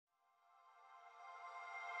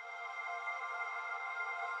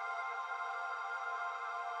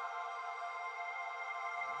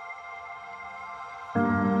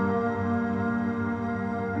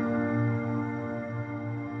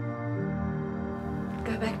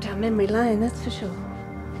go back down memory lane, that's for sure.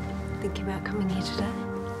 Thinking about coming here today.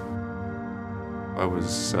 I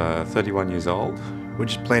was 31 years old. We're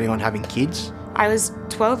just planning on having kids. I was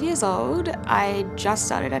 12 years old. I just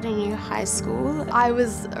started at a new high school. I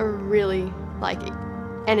was a really,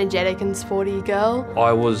 energetic and sporty girl.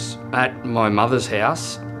 I was at my mother's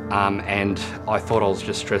house and I thought I was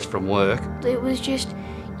just stressed from work. It was just,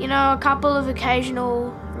 a couple of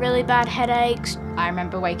occasional really bad headaches. I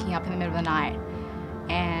remember waking up in the middle of the night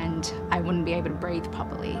and I wouldn't be able to breathe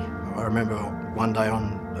properly. I remember one day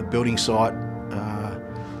on a building site,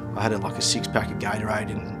 I had a six-pack of Gatorade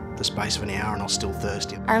in the space of an hour and I was still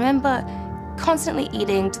thirsty. I remember constantly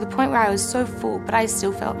eating to the point where I was so full, but I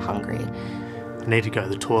still felt hungry. I need to go to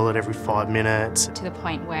the toilet every 5 minutes. To the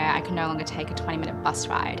point where I could no longer take a 20-minute bus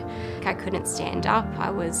ride. I couldn't stand up. I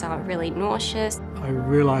was really nauseous. I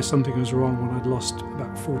realised something was wrong when I'd lost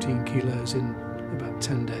about 14 kilos in about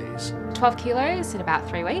 10 days. 12 kilos in about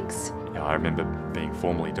 3 weeks. Yeah, I remember being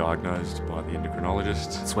formally diagnosed by the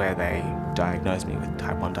endocrinologist. It's where they diagnosed me with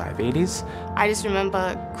type 1 diabetes. I just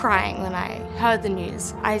remember crying when I heard the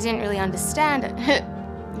news. I didn't really understand it,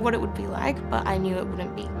 what it would be like, but I knew it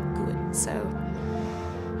wouldn't be good, so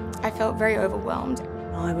I felt very overwhelmed.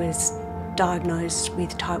 I was diagnosed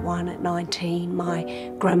with type 1 at 19.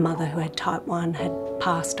 My grandmother, who had type 1, had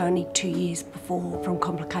passed only 2 years before from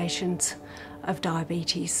complications of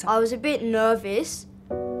diabetes. I was a bit nervous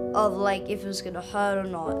of if it was going to hurt or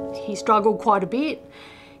not. He struggled quite a bit.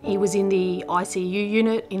 He was in the ICU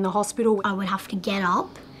unit in the hospital. I would have to get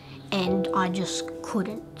up and I just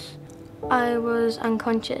couldn't. I was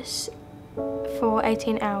unconscious for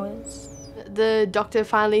 18 hours. The doctor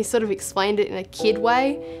finally sort of explained it in a kid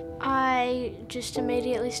way. I just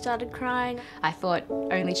immediately started crying. I thought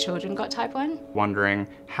only children got type 1. Wondering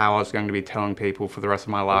how I was going to be telling people for the rest of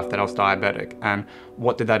my life that I was diabetic and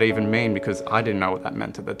what did that even mean, because I didn't know what that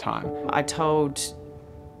meant at the time. I told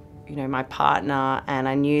my partner, and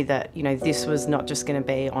I knew that this was not just going to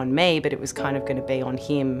be on me, but it was kind of going to be on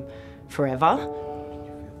him forever.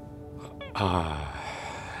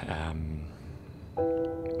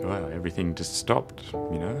 Well, everything just stopped,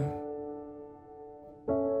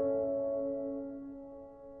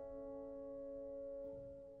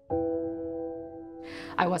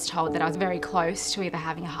 I was told that I was very close to either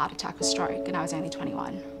having a heart attack or stroke, and I was only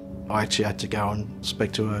 21. I actually had to go and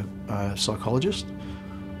speak to a psychologist.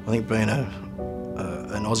 I think being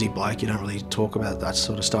an Aussie bloke, you don't really talk about that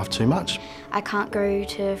sort of stuff too much. I can't go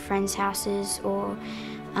to friends' houses or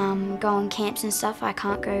go on camps and stuff. I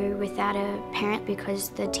can't go without a parent because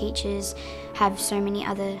the teachers have so many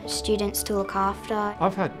other students to look after.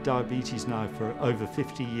 I've had diabetes now for over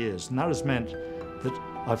 50 years, and that has meant that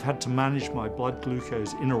I've had to manage my blood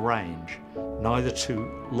glucose in a range, neither too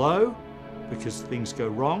low because things go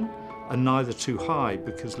wrong, and neither too high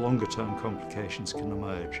because longer-term complications can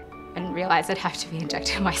emerge. I didn't realise I'd have to be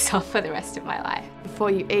injecting myself for the rest of my life.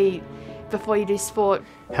 Before you eat, before you do sport.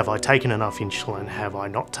 Have I taken enough insulin? Have I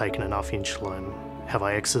not taken enough insulin? Have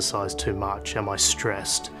I exercised too much? Am I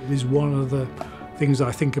stressed? It is one of the things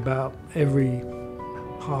I think about every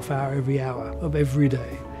half hour, every hour of every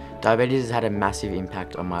day. Diabetes has had a massive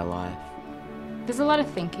impact on my life. There's a lot of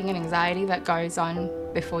thinking and anxiety that goes on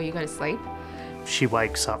before you go to sleep. She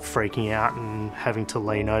wakes up freaking out and having to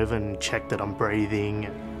lean over and check that I'm breathing.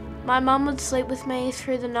 My mum would sleep with me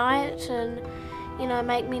through the night and,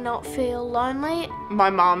 make me not feel lonely.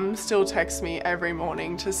 My mum still texts me every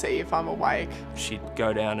morning to see if I'm awake. She'd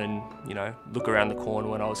go down and, look around the corner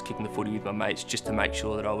when I was kicking the footy with my mates just to make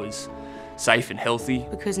sure that I was safe and healthy.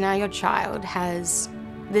 Because now your child has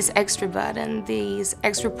this extra burden, these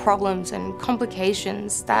extra problems and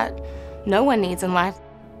complications that no one needs in life.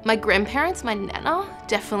 My grandparents, my nana,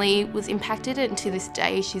 definitely was impacted, and to this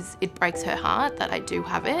day it breaks her heart that I do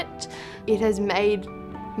have it. It has made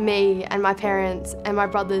me and my parents and my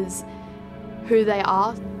brothers who they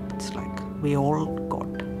are. It's like we all got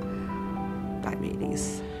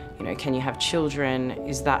diabetes. Can you have children?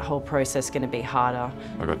 Is that whole process going to be harder?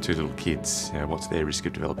 I've got 2 little kids. What's their risk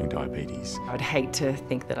of developing diabetes? I'd hate to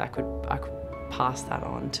think that I could pass that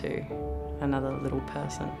on to another little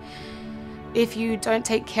person. If you don't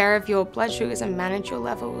take care of your blood sugars and manage your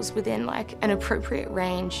levels within an appropriate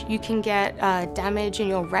range, you can get damage in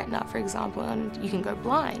your retina, for example, and you can go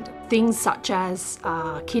blind. Things such as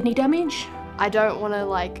kidney damage. I don't want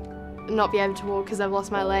to not be able to walk because I've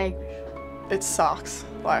lost my leg. It sucks.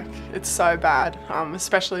 It's so bad,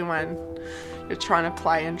 especially when you're trying to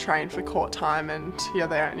play and train for court time and you're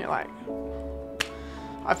there and you're like,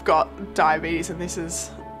 I've got diabetes and this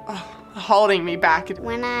is holding me back.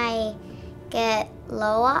 When I get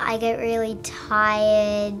lower, I get really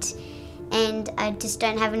tired and I just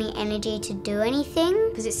don't have any energy to do anything.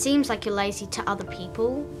 Because it seems like you're lazy to other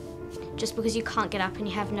people, just because you can't get up and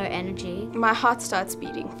you have no energy. My heart starts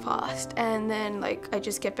beating fast, and then like I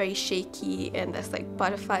just get very shaky, and there's like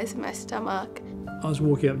butterflies in my stomach. I was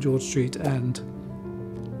walking up George Street and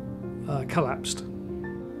collapsed.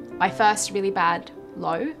 My first really bad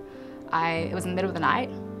low, it was in the middle of the night,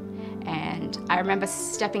 and I remember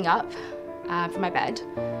stepping up from my bed,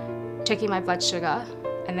 checking my blood sugar,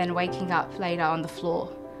 and then waking up later on the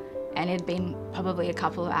floor, and it had been probably a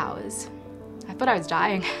couple of hours. I thought I was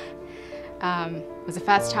dying. It was the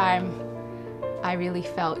first time I really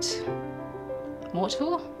felt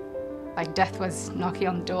mortal, like death was knocking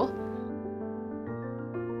on the door.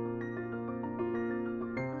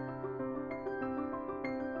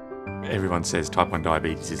 Everyone says type 1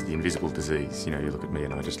 diabetes is the invisible disease. You know, you look at me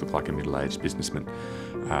and I just look like a middle-aged businessman.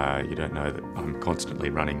 You don't know that I'm constantly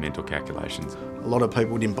running mental calculations. A lot of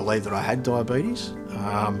people didn't believe that I had diabetes.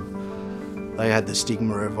 They had the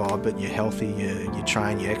stigma of, oh, but you're healthy, you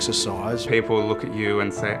train, you exercise. People look at you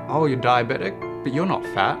and say, oh, you're diabetic, but you're not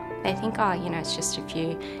fat. They think, oh, you know, it's just a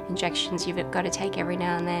few injections you've got to take every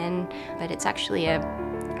now and then, but it's actually a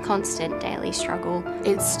constant daily struggle.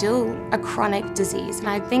 It's still a chronic disease, and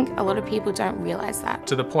I think a lot of people don't realise that.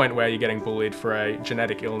 To the point where you're getting bullied for a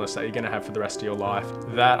genetic illness that you're going to have for the rest of your life.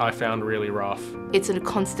 That I found really rough. It's a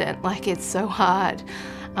constant, like it's so hard.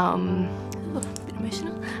 A bit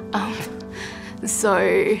emotional. So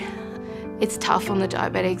it's tough on the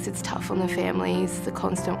diabetics, it's tough on the families, the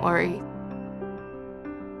constant worry.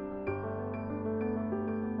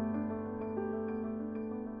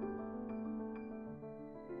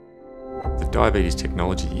 The diabetes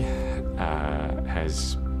technology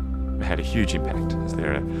has had a huge impact.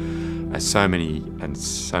 There are so many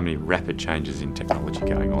rapid changes in technology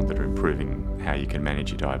going on that are improving how you can manage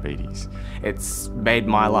your diabetes. It's made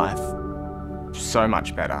my life so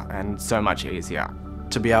much better and so much easier.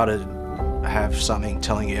 To be able to have something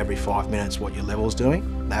telling you every 5 minutes what your level's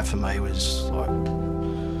doing, that for me was like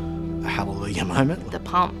a hallelujah moment. The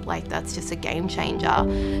pump, like that's just a game changer.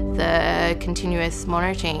 The continuous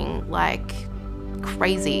monitoring, like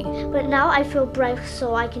crazy. But now I feel brave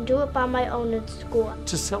so I can do it by my own at school.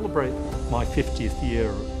 To celebrate my 50th year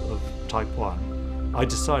of type 1, I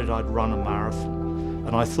decided I'd run a marathon,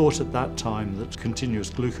 and I thought at that time that continuous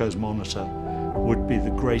glucose monitor would be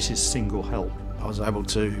the greatest single help. I was able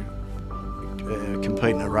to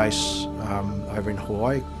compete in a race over in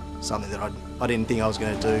Hawaii, something that I didn't think I was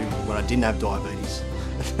going to do when I didn't have diabetes.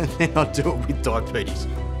 And then I'd do it with diabetes.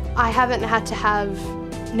 I haven't had to have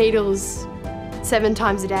needles 7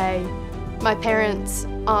 times a day. My parents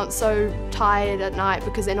aren't so tired at night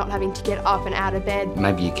because they're not having to get up and out of bed.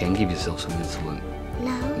 Maybe you can give yourself some insulin.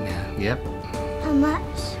 No. Yeah. Yep. How much?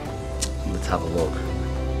 Let's have a look.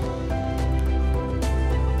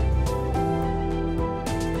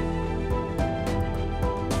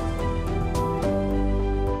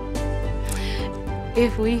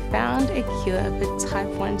 If we found a cure for type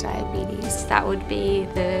 1 diabetes, that would be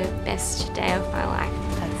the best day of my life.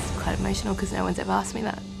 That's quite emotional because no one's ever asked me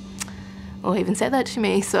that or even said that to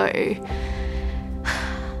me, so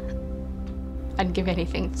I'd give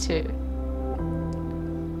anything to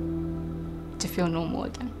feel normal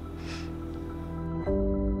again.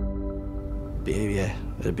 Yeah,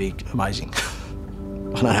 it'd be amazing.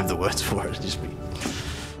 I don't have the words for it, it'd just be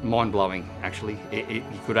mind-blowing, actually. It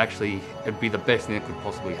could actually, it'd be the best thing that could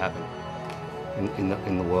possibly happen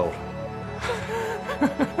in the world.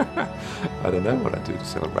 I don't know what I'd do to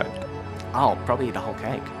celebrate. Oh, probably eat a whole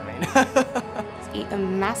cake. Eat a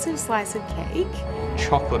massive slice of cake.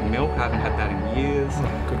 Chocolate milk, I haven't had that in years.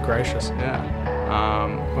 Oh, good gracious. Yeah.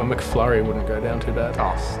 Well, McFlurry wouldn't go down too bad.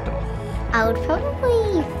 Oh, stop. I would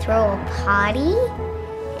probably throw a party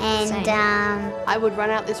and I would run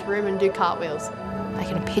out this room and do cartwheels. I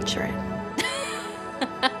can picture it.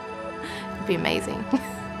 It'd be amazing.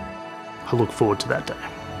 I look forward to that day.